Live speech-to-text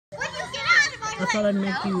I thought I'd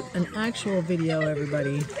make you an actual video,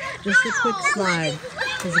 everybody. Just a quick slide,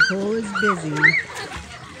 because the pool is busy.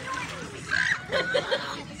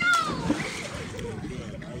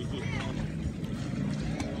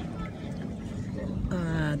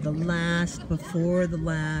 Before the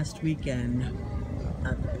last weekend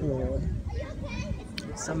at the pool.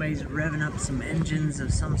 Somebody's revving up some engines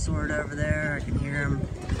of some sort over there. I can hear them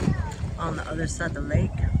on the other side of the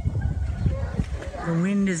lake. The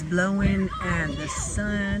wind is blowing and the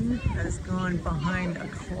sun has gone behind a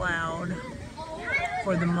cloud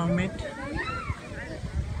for the moment.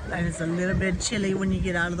 And it's a little bit chilly when you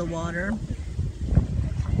get out of the water.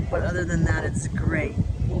 But other than that, it's great.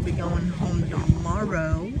 We'll be going home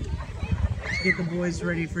tomorrow to get the boys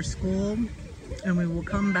ready for school. And we will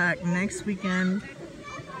come back next weekend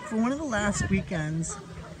for one of the last weekends.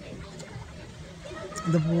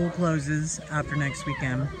 The pool closes after next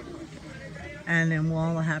weekend. And then we'll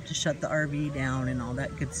all have to shut the RV down and all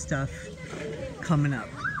that good stuff coming up.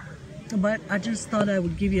 But I just thought I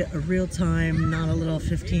would give you a real time, not a little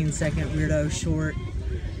 15-second weirdo short.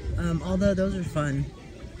 Although those are fun.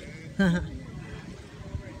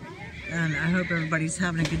 And I hope everybody's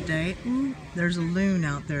having a good day. Ooh, there's a loon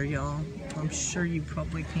out there, y'all. I'm sure you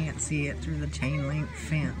probably can't see it through the chain link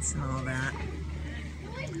fence and all that.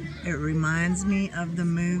 It reminds me of the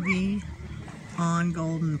movie On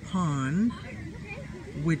Golden Pond,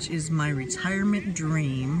 which is my retirement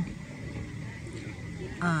dream.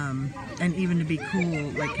 And even to be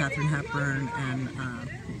cool like Katharine Hepburn and,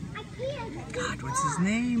 God, what's his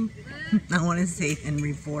name? I want to say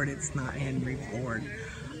Henry Ford. It's not Henry Ford.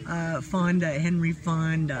 Henry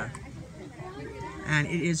Fonda. And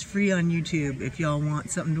it is free on YouTube if y'all want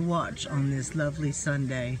something to watch on this lovely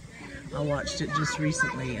Sunday. I watched it just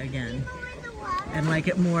recently again. And like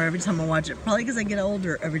it more every time I watch it. Probably because I get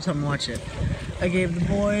older every time I watch it. I gave the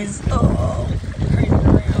boys, crazy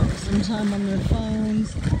around some time on their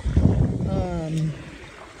phones.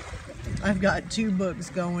 I've got 2 books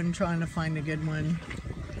going, trying to find a good one.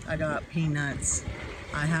 I got Peanuts.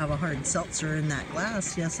 I have a hard seltzer in that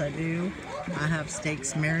glass. Yes, I do. I have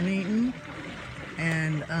steaks marinating.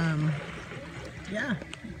 And, yeah,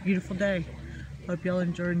 beautiful day. Hope y'all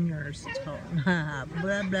enjoying yours. Blah,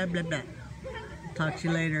 blah, blah, blah. Talk to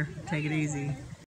you later. Take it easy.